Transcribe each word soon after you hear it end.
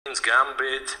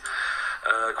Gambit,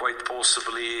 quite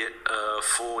possibly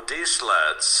for these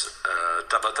lads,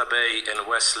 Tabatabaei and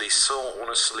Wesley. So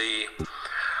honestly,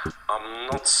 I'm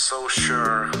not so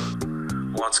sure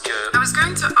what's good. I was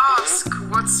going to ask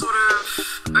what sort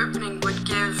of opening would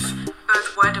give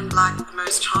both white and black the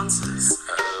most chances.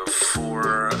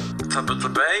 For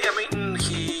Tabatabaei, I mean,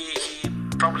 he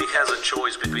probably has a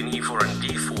choice between e4 and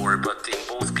d4, but in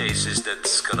both cases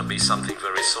that's gonna be something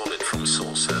very solid from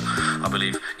Saucer. I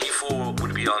believe e4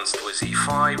 would be answered with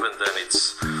e5, and then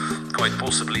it's quite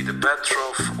possibly the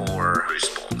Petrov or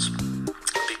response.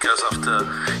 Because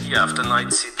after knight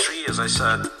c3, as I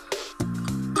said,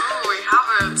 we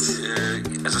have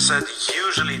it. as I said,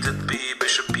 usually it'd be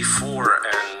bishop b4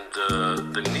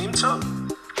 and the Nimzo,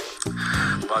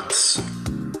 but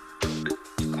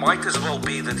it might as well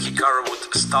be that Hikaru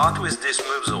would start with this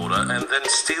moves order and then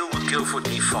still would go for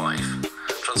d5,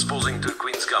 transposing to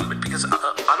Queen's Gambit, because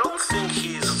I don't think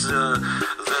he's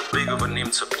that big of a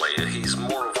Nimzo player. He's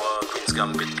more of a Queen's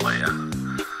Gambit player.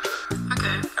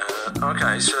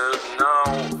 Okay, so now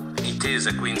it is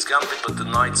a Queen's Gambit, but the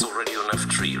knight's already on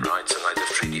f3, right? So knight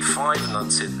f3, d5,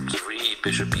 knight c3,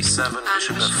 bishop e7,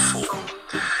 bishop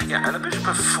f4. Yeah, and a bishop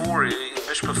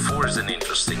f4 is an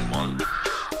interesting one,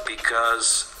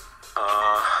 because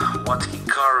what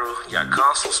Hikaru,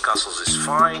 castles is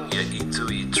fine,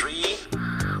 e2,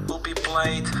 e3 will be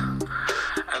played,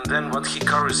 and then what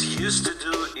Hikaru is used to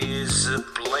do is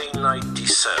play knight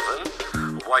d7.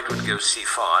 White would go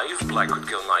c5, black would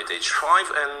go knight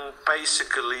h5, and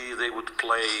basically they would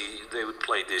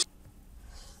play this.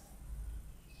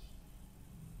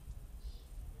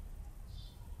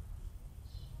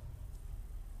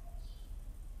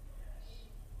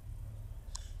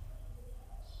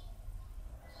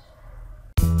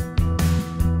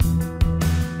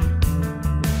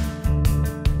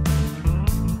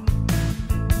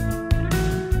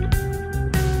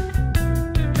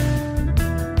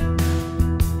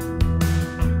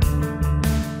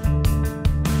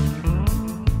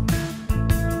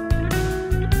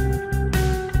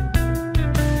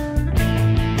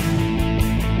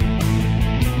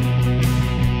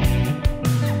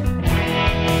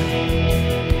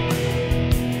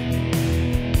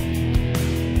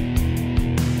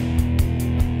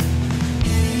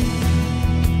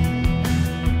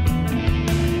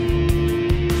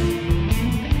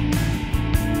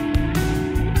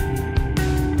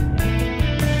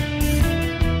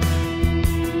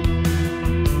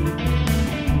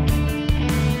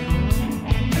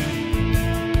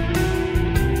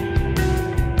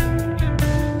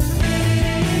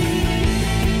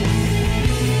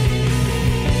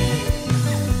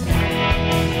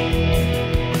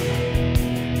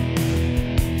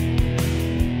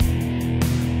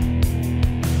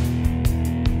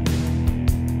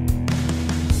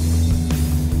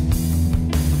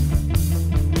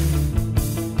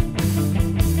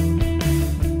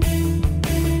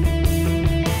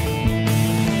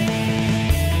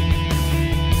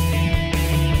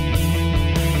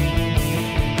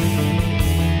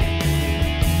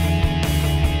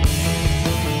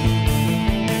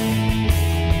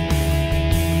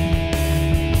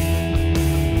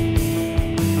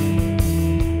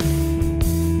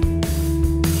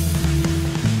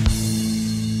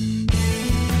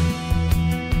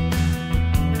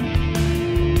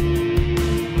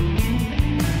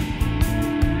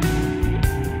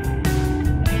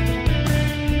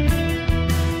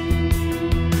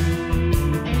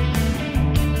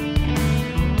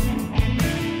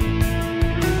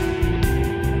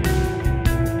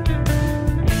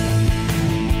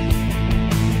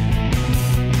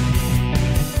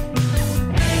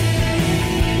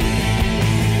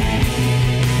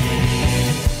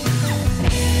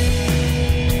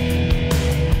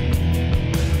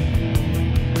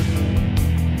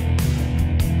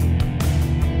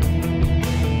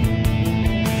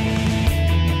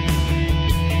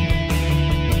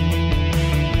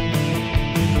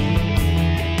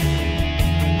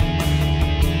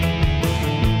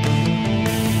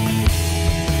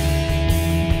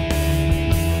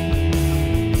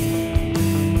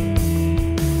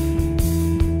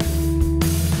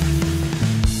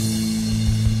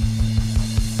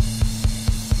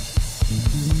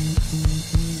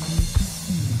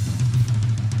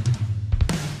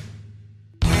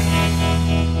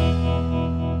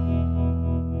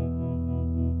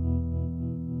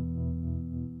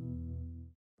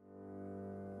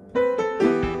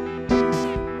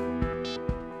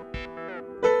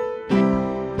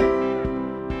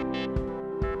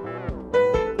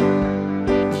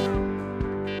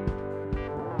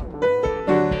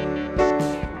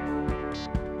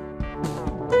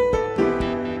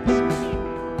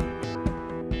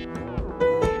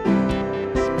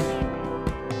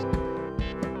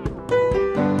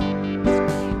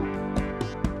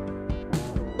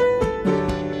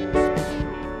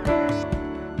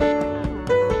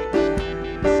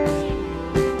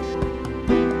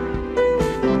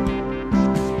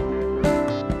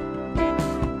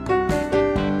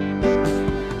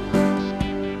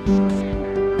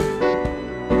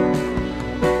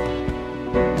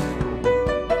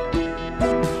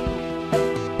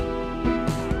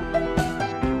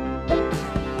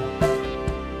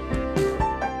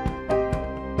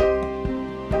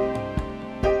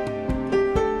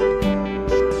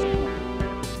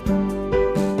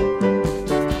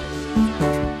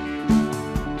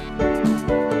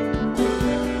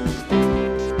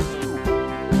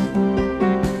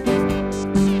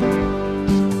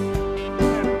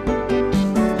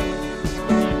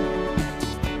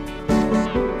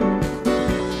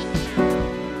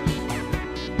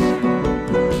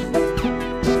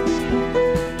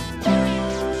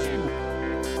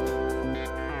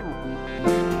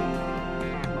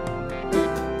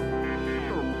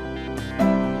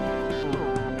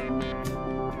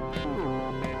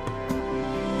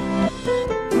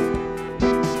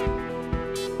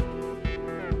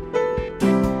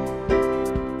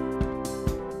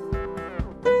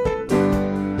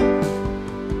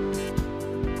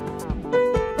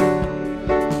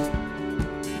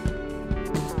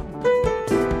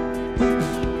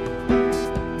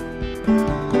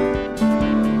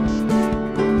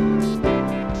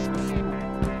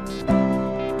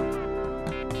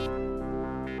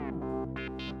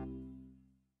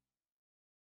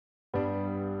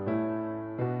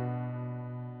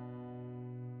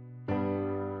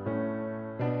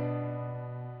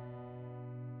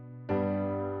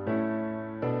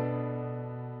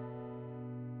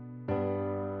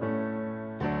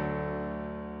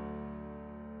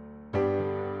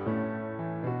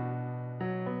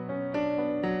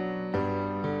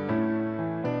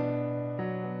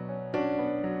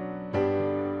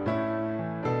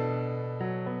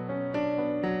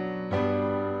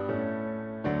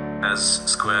 as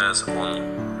squares on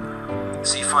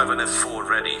c5 and f4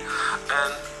 ready.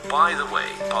 And by the way,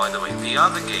 the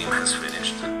other game has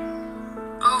finished.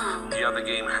 Oh. The other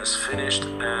game has finished,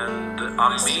 and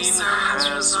Amin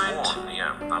has won.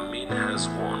 Yeah, Amin has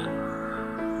won.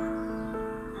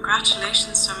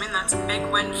 Congratulations to Amin, that's a big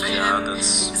win for Yeah, him.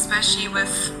 that's... Especially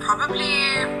with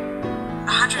probably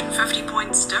 150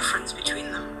 points difference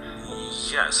between them.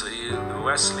 Yeah, so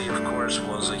Wesley, of course,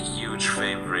 was a huge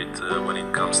favorite when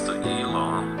it comes to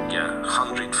ELO. Yeah,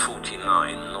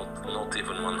 149, not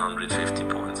even 150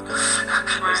 points.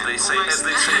 Right, as they say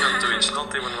on Twitch,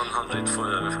 not even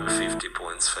 150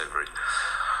 points favorite.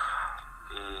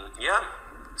 Yeah,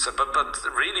 so but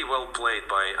really well played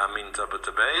by Amin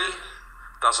Tabatabaei.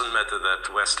 Doesn't matter that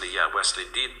Wesley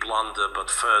did blunder, but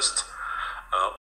first